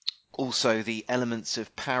also the elements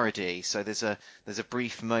of parody. So there's a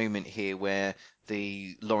brief moment here where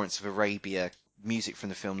the Lawrence of Arabia music from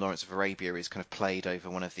the film Lawrence of Arabia is kind of played over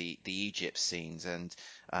one of the Egypt scenes, and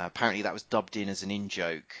apparently that was dubbed in as an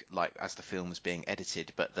in-joke, like as the film was being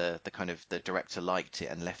edited, but the director liked it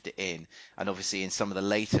and left it in. And obviously in some of the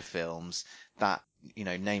later films, that,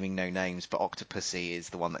 naming no names, but Octopussy is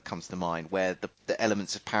the one that comes to mind, where the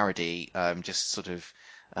elements of parody just sort of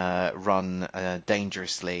run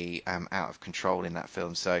dangerously out of control in that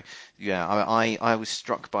film. So yeah, I was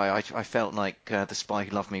struck by, I felt like The Spy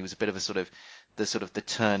Who Loved Me was a bit of the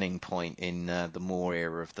turning point in the Moore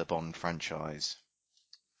era of the Bond franchise.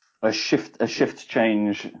 A shift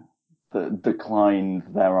change that declined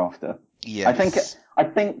thereafter. Yes. I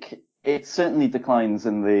think it certainly declines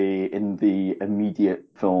in the immediate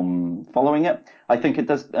film following it. I think it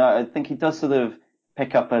does. I think he does sort of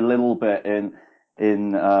pick up a little bit in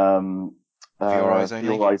For Your Eyes Only.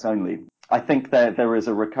 For Your Eyes Only. I think there is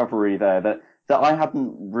a recovery there that I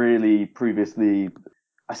hadn't really previously,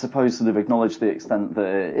 I suppose, sort of acknowledged the extent that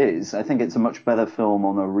it is. I think it's a much better film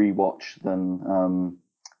on a rewatch than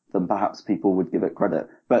perhaps people would give it credit.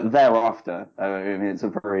 But thereafter, it's a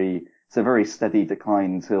very steady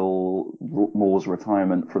decline till Moore's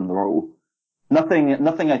retirement from the role.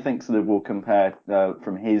 Nothing I think sort of will compare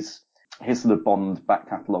from his sort of Bond back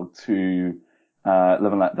catalogue to Live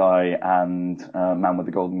and Let Die and Man with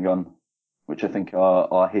the Golden Gun, which I think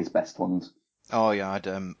are his best ones. Oh yeah,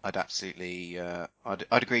 I'd absolutely, I'd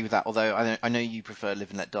agree with that. Although I know you prefer Live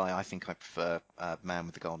and Let Die, I think I prefer Man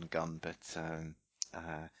with the Golden Gun. But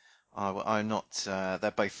I'm not.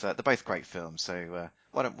 They're both great films. So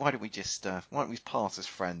why don't we part as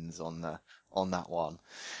friends on that one?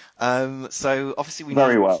 So obviously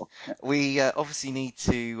we obviously need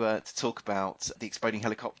to talk about the exploding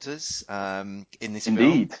helicopters in this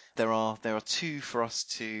Indeed. film. There are two for us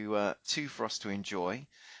to enjoy.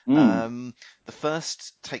 The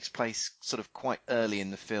first takes place sort of quite early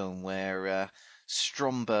in the film, where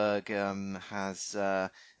Stromberg has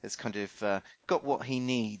kind of got what he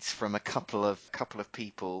needs from a couple of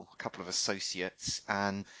people, a couple of associates,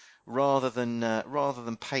 and rather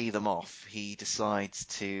than pay them off, he decides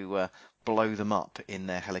to blow them up in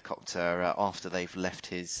their helicopter after they've left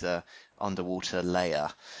his underwater lair.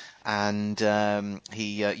 And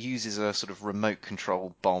he uses a sort of remote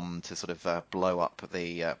control bomb to sort of blow up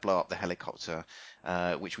the helicopter,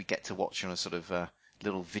 which we get to watch on a sort of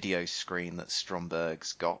little video screen that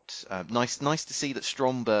Stromberg's got. Nice to see that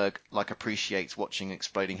Stromberg appreciates watching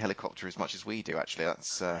exploding helicopter as much as we do. Actually,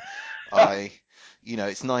 that's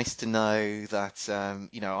it's nice to know that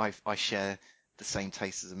I share the same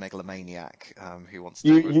taste as a megalomaniac who wants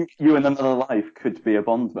to. You in another life could be a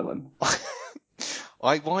Bond villain.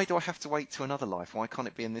 Why do I have to wait to another life? Why can't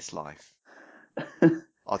it be in this life?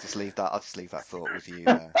 I'll just leave that thought with you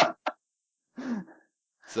there.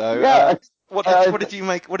 So, Yeah, what did you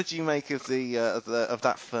make? What did you make of of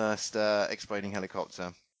that first exploding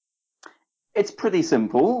helicopter? it's pretty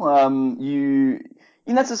simple. You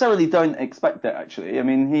necessarily don't expect it, actually. I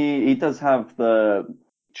mean, he does have the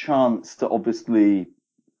chance to, obviously,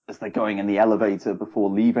 as they're going in the elevator before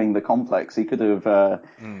leaving the complex, he could have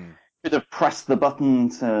pressed the button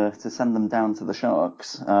to send them down to the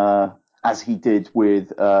sharks, as he did with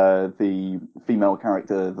the female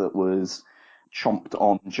character that was chomped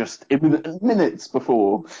on just minutes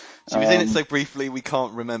before. She was in it so briefly we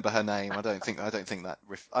can't remember her name. I don't think that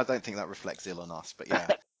reflects ill on us, but yeah.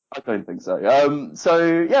 I don't think so.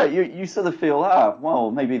 So yeah, you sort of feel,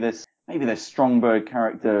 well, maybe this Stromberg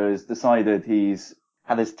character has decided he's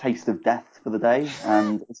had his taste of death for the day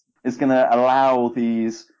and is going to allow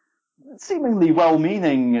these seemingly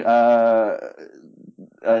well-meaning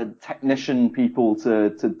technician people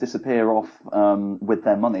to disappear off with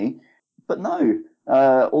their money. But no,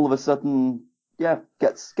 all of a sudden,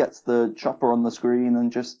 gets the chopper on the screen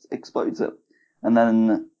and just explodes it, and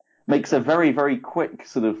then makes a very, very quick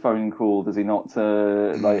sort of phone call, does he not,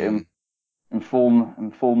 to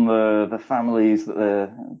inform the families that they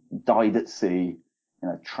died at sea in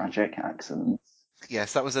a tragic accident.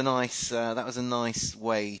 Yes, that was a nice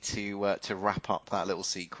way to wrap up that little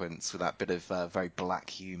sequence with that bit of very black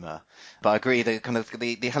humour. But I agree,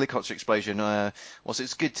 the helicopter explosion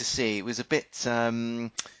it's good to see. It was a bit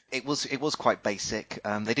it was quite basic.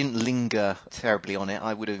 They didn't linger terribly on it.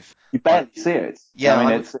 I would have. You barely see it. Yeah,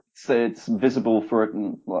 I mean, it's visible for a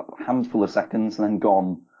handful of seconds and then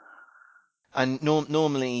gone. And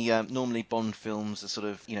normally Bond films are sort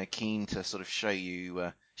of keen to sort of show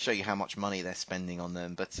you how much money they're spending on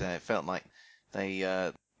them, but it felt like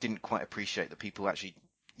they didn't quite appreciate that people actually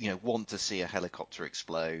want to see a helicopter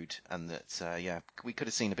explode, and that we could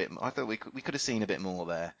have seen a bit. I thought we could have seen a bit more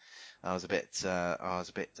there. I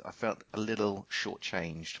felt a little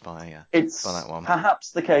shortchanged by that one. It's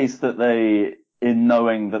perhaps the case that they, in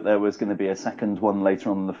knowing that there was going to be a second one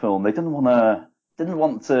later on in the film, they didn't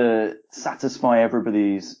want to satisfy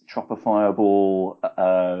everybody's chopper fireball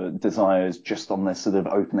desires just on this sort of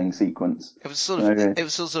opening sequence. It was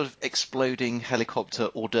sort of exploding helicopter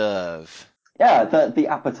hors d'oeuvre. Yeah, the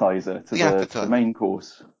appetizer to the main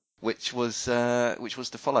course, which was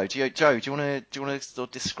to follow. Joe, do you want to sort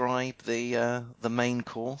of describe the main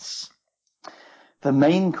course? The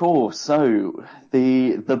main course. So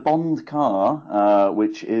the Bond car,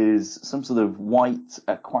 which is some sort of white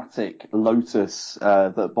aquatic Lotus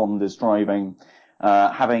that Bond is driving,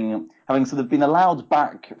 having sort of been allowed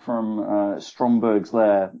back from Stromberg's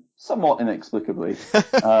lair somewhat inexplicably.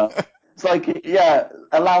 It's like,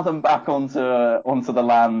 allow them back onto the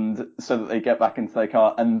land so that they get back into their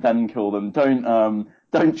car and then kill them. Don't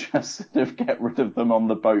just sort of get rid of them on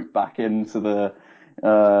the boat back into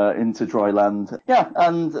dry land. Yeah,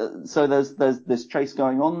 and so there's this chase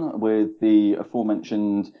going on with the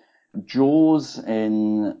aforementioned Jaws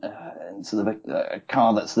in sort of a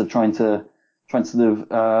car that's sort of trying to sort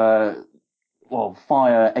of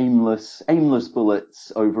fire aimless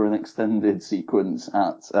bullets over an extended sequence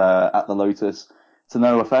at the Lotus to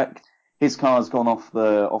no effect. His car's gone off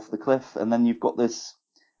the cliff, and then you've got this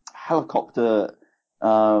helicopter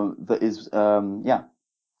that is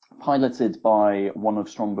piloted by one of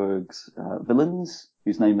Stromberg's villains,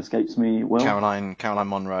 whose name escapes me. Will Caroline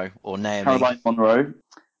Monroe, or Naomi. Caroline Monroe,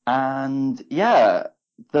 and the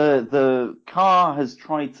car has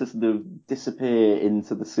tried to sort of disappear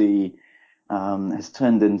into the sea. Has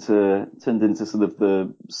turned into sort of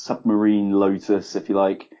the submarine Lotus, if you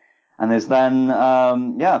like, and is then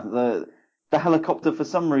the helicopter for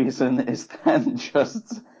some reason is then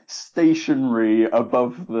just stationary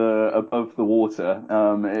above the water.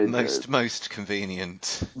 Most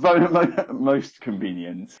convenient. Most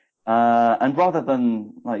convenient. And rather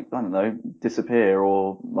than disappear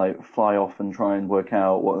or fly off and try and work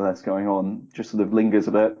out what's going on, just sort of lingers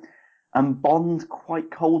a bit. And Bond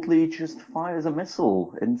quite coldly just fires a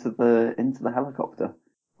missile into the helicopter.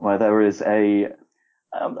 where there is I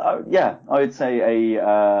would say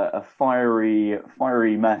a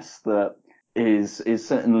fiery mess that is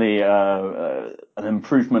certainly an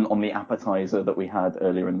improvement on the appetizer that we had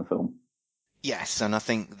earlier in the film. Yes, and I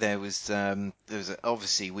think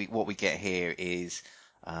obviously what we get here is,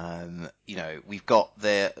 we've got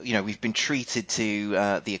we've been treated to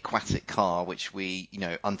the aquatic car, which we,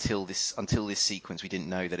 until this sequence, we didn't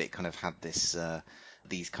know that it kind of had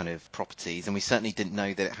these kind of properties, and we certainly didn't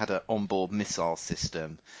know that it had an onboard missile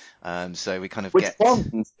system. So we kind of Which get.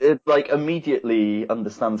 Bond, immediately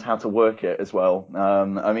understands how to work it as well.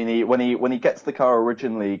 I mean, when he gets the car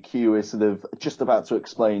originally, Q is sort of just about to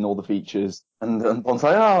explain all the features, and Bond's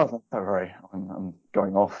like, "Oh, don't worry, I'm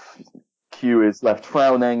going off." Q is left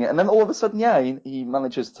frowning, and then all of a sudden, he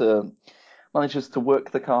manages to work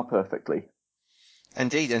the car perfectly.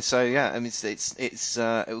 Indeed, and so I mean,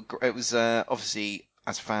 it was obviously,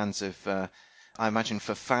 as fans of. I imagine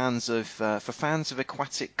for fans of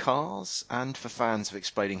aquatic cars and for fans of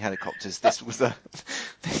exploding helicopters, this was a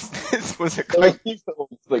this was a There are a few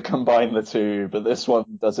films that combine the two, but this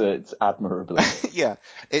one does it admirably. Yeah,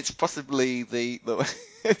 it's possibly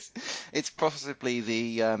it's possibly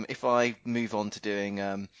the if I move on to doing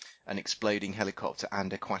an exploding helicopter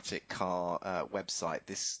and aquatic car website,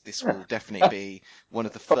 this will definitely be one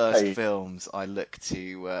of the first films I look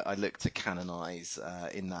to canonize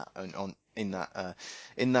in that in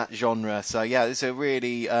that genre. So yeah, it's a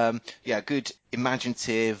really good,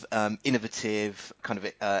 imaginative, innovative kind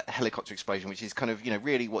of helicopter explosion, which is kind of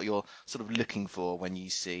really what you're sort of looking for when you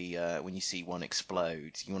see one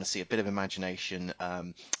explode. You want to see a bit of imagination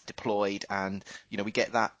deployed, and we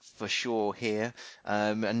get that for sure here.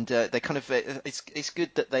 And they kind of it's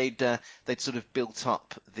good that they'd sort of built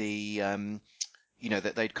up the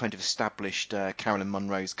that they'd kind of established Carolyn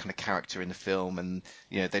Munro's kind of character in the film, and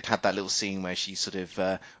they'd had that little scene where she sort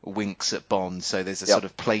of winks at Bond, so there's a sort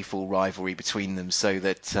of playful rivalry between them, so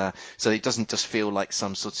that so it doesn't just feel like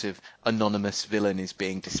some sort of anonymous villain is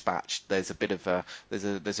being dispatched. There's a bit of a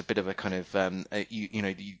kind of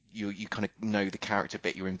you kind of know the character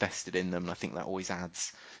bit, you're invested in them, and I think that always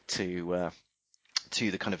adds to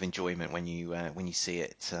the kind of enjoyment when you see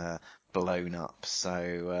it blown up.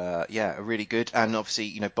 So really good. And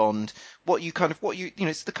obviously Bond,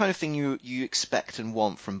 it's the kind of thing you expect and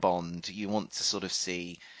want from Bond. You want to sort of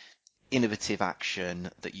see innovative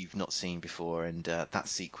action that you've not seen before, and that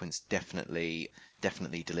sequence definitely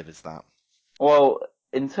delivers that. Well,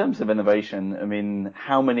 in terms of innovation, I mean,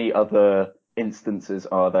 how many other instances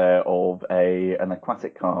are there of an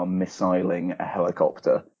aquatic car missiling a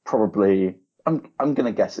helicopter? Probably, I'm going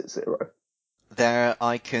to guess it's zero. There,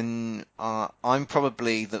 I'm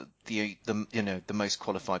probably the most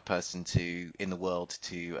qualified person in the world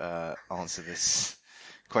to answer this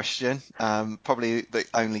question. Probably the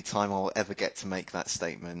only time I'll ever get to make that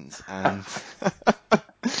statement, and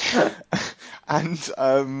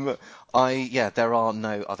there are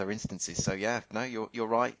no other instances. So you're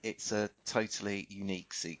right. It's a totally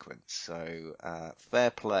unique sequence. So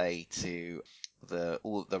fair play to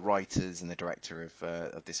all the writers and the director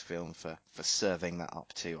of this film for serving that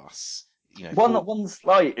up to us. One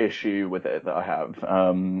slight issue with it that I have,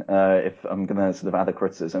 if I'm going to sort of add a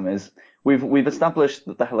criticism, is we've established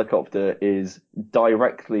that the helicopter is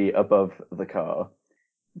directly above the car.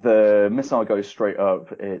 The missile goes straight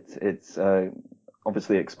up. It's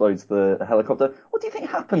obviously explodes the helicopter. What do you think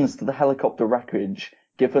happens to the helicopter wreckage,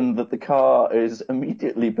 given that the car is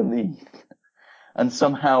immediately beneath and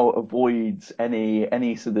somehow avoids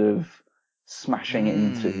any sort of smashing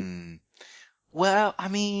into? Well, I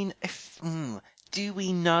mean, do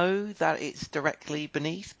we know that it's directly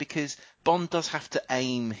beneath? Because Bond does have to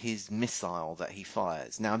aim his missile that he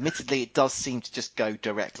fires. Now, admittedly, it does seem to just go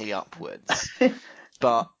directly upwards,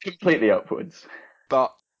 but completely upwards.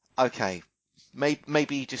 But okay,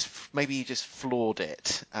 maybe you just floored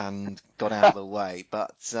it and got out of the way.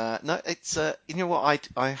 But no, it's what,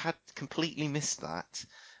 I had completely missed that.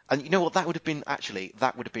 And you know what, that would have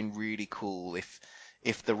been really cool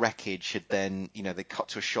if the wreckage had then, they cut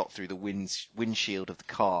to a shot through the windshield of the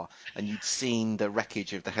car, and you'd seen the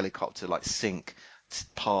wreckage of the helicopter like sink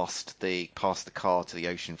past the car to the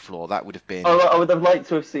ocean floor. That would have been. I would have liked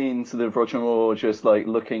to have seen sort of Roger Moore just like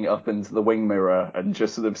looking up into the wing mirror and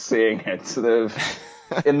just sort of seeing it sort of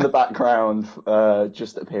in the background,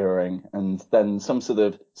 just appearing, and then some sort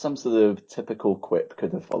of typical quip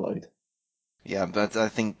could have followed. Yeah, but I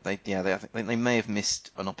think they may have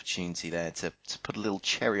missed an opportunity there to put a little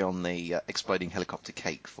cherry on the exploding helicopter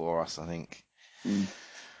cake for us, I think.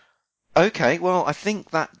 Okay, well, I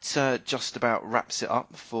think that just about wraps it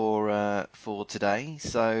up for today.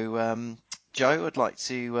 So Joe, I'd like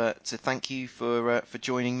to thank you for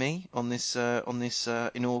joining me on this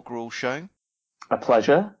inaugural show. A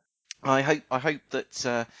pleasure. I hope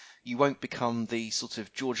that you won't become the sort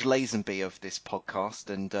of George Lazenby of this podcast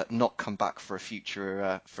and not come back for a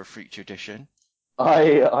future edition.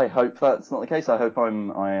 I hope that's not the case. I hope I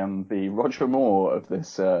am the Roger Moore of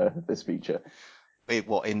this feature.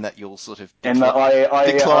 What, in that you'll sort of In that I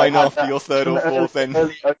decline had after your third or fourth, then?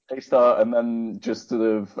 early okay start, and then just sort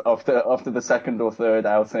of after the second or third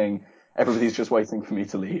outing, everybody's just waiting for me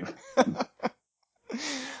to leave.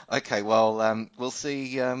 Okay, well, we'll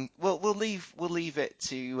see. We'll leave it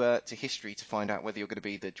to history to find out whether you're going to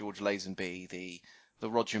be the George Lazenby, the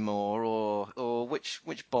Roger Moore, or which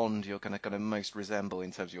Bond you're going to most resemble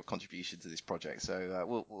in terms of your contribution to this project.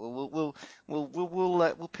 So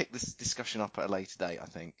we'll pick this discussion up at a later date, I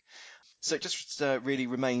think. So it just really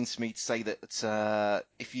remains for me to say that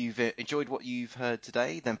if you've enjoyed what you've heard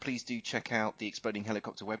today, then please do check out the Exploding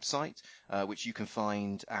Helicopter website, which you can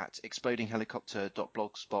find at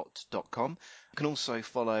explodinghelicopter.blogspot.com. You can also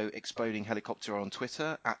follow Exploding Helicopter on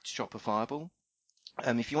Twitter at Chopperfireball.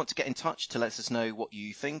 If you want to get in touch to let us know what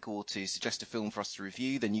you think or to suggest a film for us to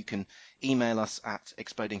review, then you can email us at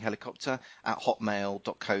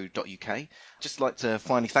explodinghelicopter@hotmail.co.uk. Just like to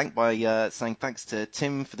finally thank by saying thanks to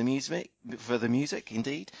Tim for the music,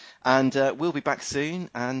 indeed. And we'll be back soon.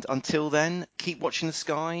 And until then, keep watching the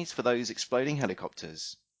skies for those exploding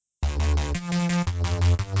helicopters.